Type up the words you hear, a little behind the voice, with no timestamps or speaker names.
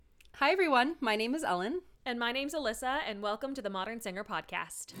Hi, everyone. My name is Ellen. And my name's Alyssa, and welcome to the Modern Singer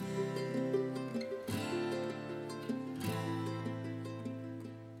Podcast.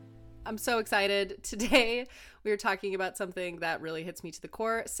 I'm so excited. Today, we are talking about something that really hits me to the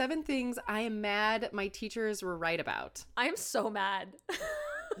core. 7 things I am mad my teachers were right about. I am so mad.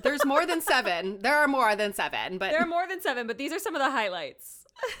 There's more than 7. There are more than 7, but... There are more than 7, but these are some of the highlights.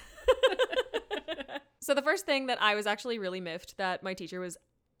 So the first thing that I was actually really miffed that my teacher was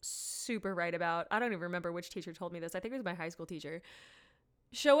super right about, I don't even remember which teacher told me this. I think it was my high school teacher.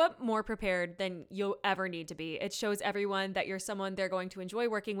 Show up more prepared than you'll ever need to be. It shows everyone that you're someone they're going to enjoy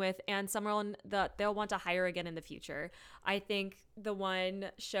working with and someone that they'll want to hire again in the future. I think the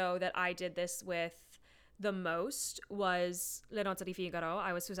one show that I did this with the most was Le Nozze di Figaro.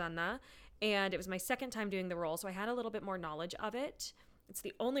 I was Susanna, and it was my second time doing the role, so I had a little bit more knowledge of it. It's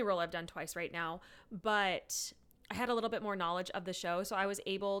the only role I've done twice right now, but I had a little bit more knowledge of the show, so I was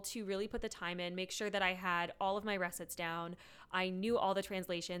able to really put the time in, make sure that I had all of my recits down. I knew all the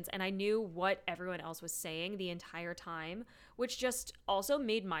translations, and I knew what everyone else was saying the entire time, which just also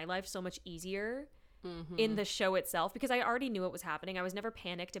made my life so much easier in the show itself, because I already knew what was happening. I was never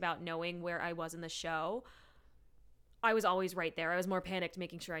panicked about knowing where I was in the show. I was always right there. I was more panicked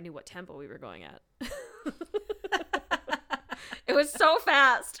making sure I knew what tempo we were going at. It was so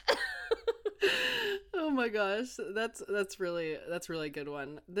fast. Oh my gosh, that's really a good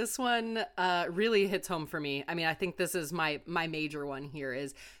one. This one really hits home for me. I mean, I think this is my major one here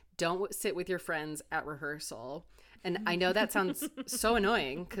is don't sit with your friends at rehearsal. And I know that sounds so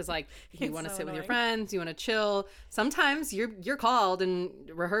annoying because like you want to sit with your friends, you want to chill. Sometimes you're called and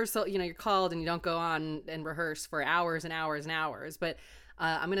rehearsal, you're called and you don't go on and rehearse for hours and hours and hours. But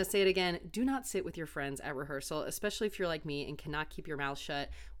I'm going to say it again. Do not sit with your friends at rehearsal, especially if you're like me and cannot keep your mouth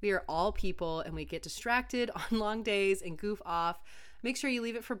shut. We are all people and we get distracted on long days and goof off. Make sure you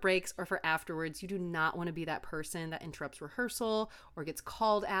leave it for breaks or for afterwards. You do not want to be that person that interrupts rehearsal or gets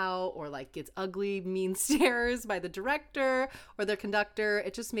called out or like gets ugly, mean stares by the director or the conductor.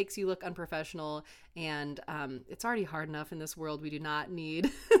 It just makes you look unprofessional. And it's already hard enough in this world. We do not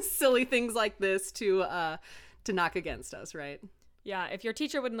need silly things like this to knock against us, right? Yeah, if your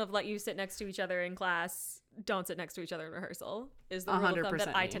teacher wouldn't have let you sit next to each other in class, don't sit next to each other in rehearsal, is the rule of thumb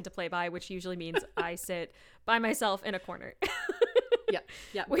that I tend to play by, which usually means I sit by myself in a corner.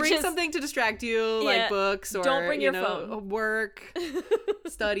 Yeah. Bring something to distract you, like books or don't bring your phone. Work,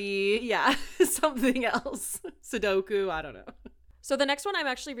 study, something else. Sudoku, I don't know. So the next one I'm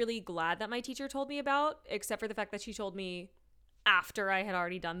actually really glad that my teacher told me about, except for the fact that she told me after I had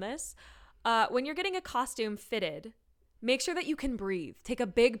already done this. When you're getting a costume fitted, make sure that you can breathe. Take a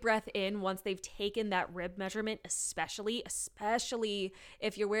big breath in once they've taken that rib measurement, especially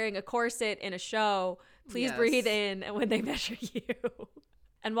if you're wearing a corset in a show. Please breathe in when they measure you.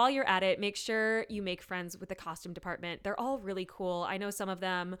 And while you're at it, make sure you make friends with the costume department. They're all really cool. I know some of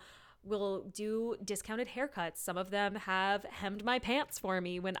them will do discounted haircuts. Some of them have hemmed my pants for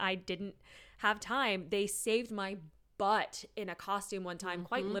me when I didn't have time. They saved my butt in a costume one time,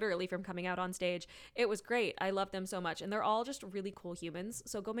 quite literally, from coming out on stage. It was great. I love them so much. And they're all just really cool humans.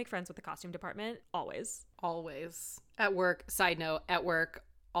 So go make friends with the costume department. Always. At work, side note,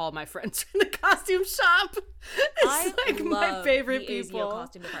 all my friends are in the costume shop. It's like my favorite people. The ASVO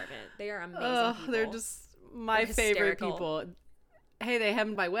costume department. They are amazing people. They're just my favorite people. Hey, they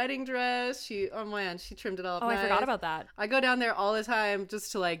hemmed my wedding dress. She trimmed it all up. Oh, nice. I forgot about that. I go down there all the time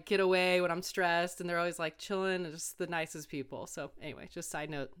just to like get away when I'm stressed, and they're always like chilling and just the nicest people. So anyway, just side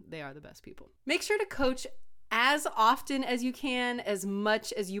note, they are the best people. Make sure to coach as often as you can, as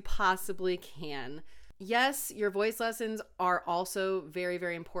much as you possibly can. Yes, your voice lessons are also very,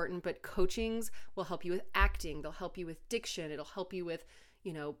 very important, but coachings will help you with acting. They'll help you with diction. It'll help you with,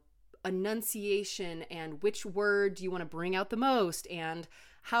 enunciation and which word do you want to bring out the most and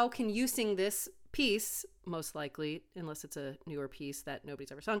how can you sing this piece, most likely, unless it's a newer piece that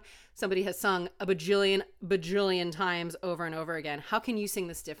nobody's ever sung. Somebody has sung a bajillion times over and over again. How can you sing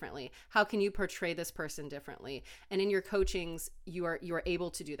this differently? How can you portray this person differently? And in your coachings, you are able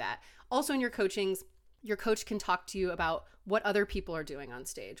to do that. Also in your coachings, your coach can talk to you about what other people are doing on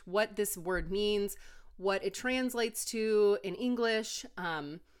stage, what this word means, what it translates to in English,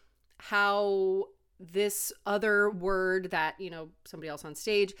 how this other word that, somebody else on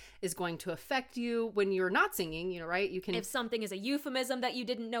stage is going to affect you when you're not singing, right? You can... If something is a euphemism that you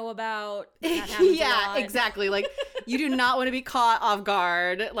didn't know about. Yeah, exactly. Like, you do not want to be caught off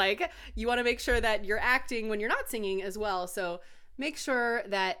guard. Like, you want to make sure that you're acting when you're not singing as well. So make sure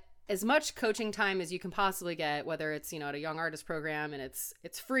that as much coaching time as you can possibly get, whether it's, at a young artist program and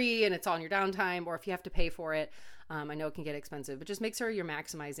it's free and it's on your downtime, or if you have to pay for it, I know it can get expensive, but just make sure you're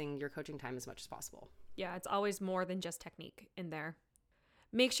maximizing your coaching time as much as possible. Yeah, it's always more than just technique in there.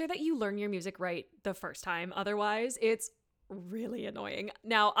 Make sure that you learn your music right the first time. Otherwise, it's really annoying.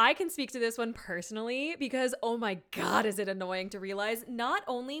 Now, I can speak to this one personally because, oh my God, is it annoying to realize not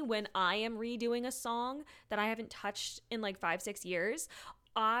only when I am redoing a song that I haven't touched in like 5-6 years.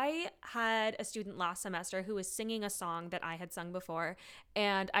 I had a student last semester who was singing a song that I had sung before,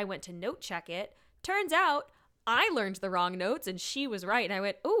 and I went to note check it. Turns out I learned the wrong notes and she was right. And I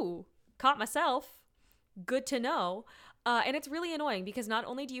went, ooh, caught myself. Good to know. And it's really annoying because not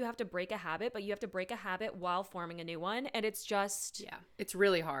only do you have to break a habit, but you have to break a habit while forming a new one. And it's just... yeah, it's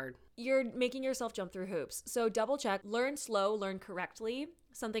really hard. You're making yourself jump through hoops. So double check, learn slow, learn correctly.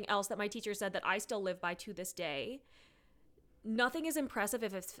 Something else that my teacher said that I still live by to this day. Nothing is impressive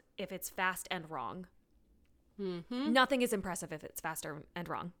if it's fast and wrong. Mm-hmm. Nothing is impressive if it's fast and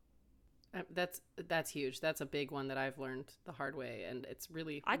wrong. That's huge. That's a big one that I've learned the hard way, and it's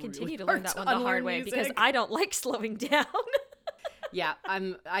really I continue really to learn that one the hard way because I don't like slowing down. Yeah,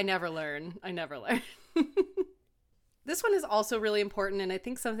 I never learn. This one is also really important, and I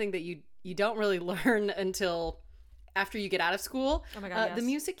think something that you don't really learn until after you get out of school. Oh my God, yes. The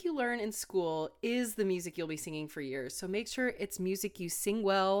music you learn in school is the music you'll be singing for years. So make sure it's music you sing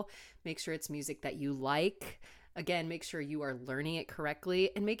well. Make sure it's music that you like. Again, make sure you are learning it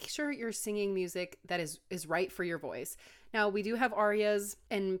correctly and make sure you're singing music that is right for your voice. Now, we do have arias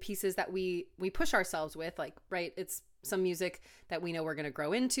and pieces that we push ourselves with, like, right, it's some music that we know we're going to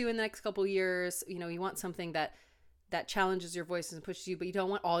grow into in the next couple years. You know, you want something that challenges your voice and pushes you, but you don't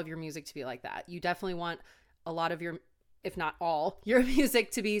want all of your music to be like that. You definitely want a lot of your, if not all, your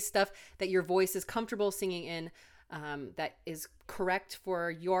music to be stuff that your voice is comfortable singing in, that is correct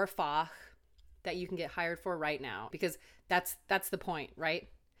for your Fach, that you can get hired for right now, because that's the point, right?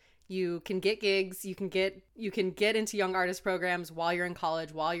 You can get gigs, you can get into young artist programs while you're in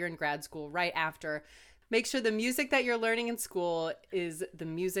college, while you're in grad school, right after. Make sure the music that you're learning in school is the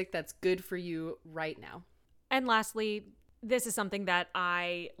music that's good for you right now. And lastly, this is something that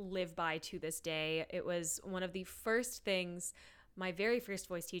I live by to this day. It was one of the first things my very first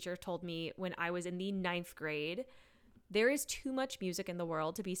voice teacher told me when I was in the 9th grade. There is too much music in the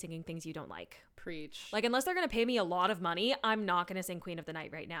world to be singing things you don't like. Preach. Like, unless they're going to pay me a lot of money, I'm not going to sing Queen of the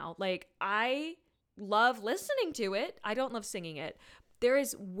Night right now. Like, I love listening to it. I don't love singing it. There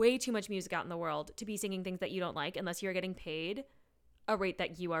is way too much music out in the world to be singing things that you don't like unless you're getting paid a rate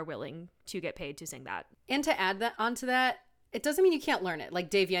that you are willing to get paid to sing that. And to add that onto that, it doesn't mean you can't learn it. Like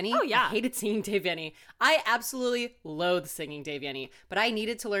Dave Yenny. Oh, yeah. I hated singing Dave Yenny. I absolutely loathe singing Dave Yenny. But I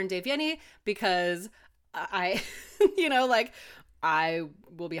needed to learn Dave Yenny because I, I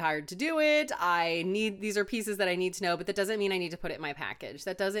will be hired to do it. These are pieces that I need to know, but that doesn't mean I need to put it in my package.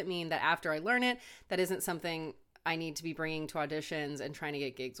 That doesn't mean that after I learn it, that isn't something I need to be bringing to auditions and trying to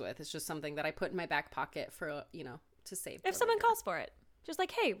get gigs with. It's just something that I put in my back pocket for, to save. If someone calls for it. Just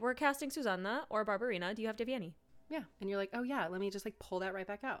like, hey, we're casting Susanna or Barbarina. Do you have Dave Yenny? Yeah. And you're like, oh yeah, let me just pull that right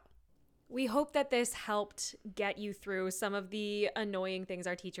back out. We hope that this helped get you through some of the annoying things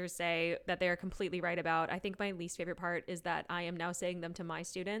our teachers say that they are completely right about. I think my least favorite part is that I am now saying them to my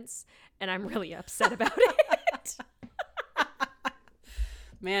students, and I'm really upset about it.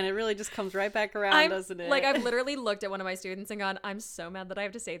 Man, it really just comes right back around, doesn't it? Like, I've literally looked at one of my students and gone, I'm so mad that I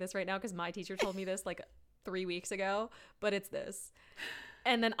have to say this right now because my teacher told me this 3 weeks ago, but it's this.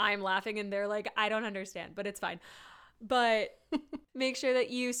 And then I'm laughing and they're like, I don't understand, but it's fine. But make sure that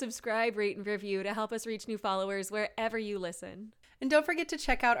you subscribe, rate, and review to help us reach new followers wherever you listen. And don't forget to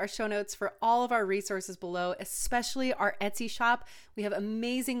check out our show notes for all of our resources below, especially our Etsy shop. We have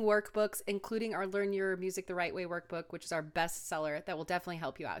amazing workbooks, including our Learn Your Music the Right Way workbook, which is our best seller that will definitely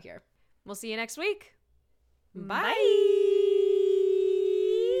help you out here. We'll see you next week. Bye.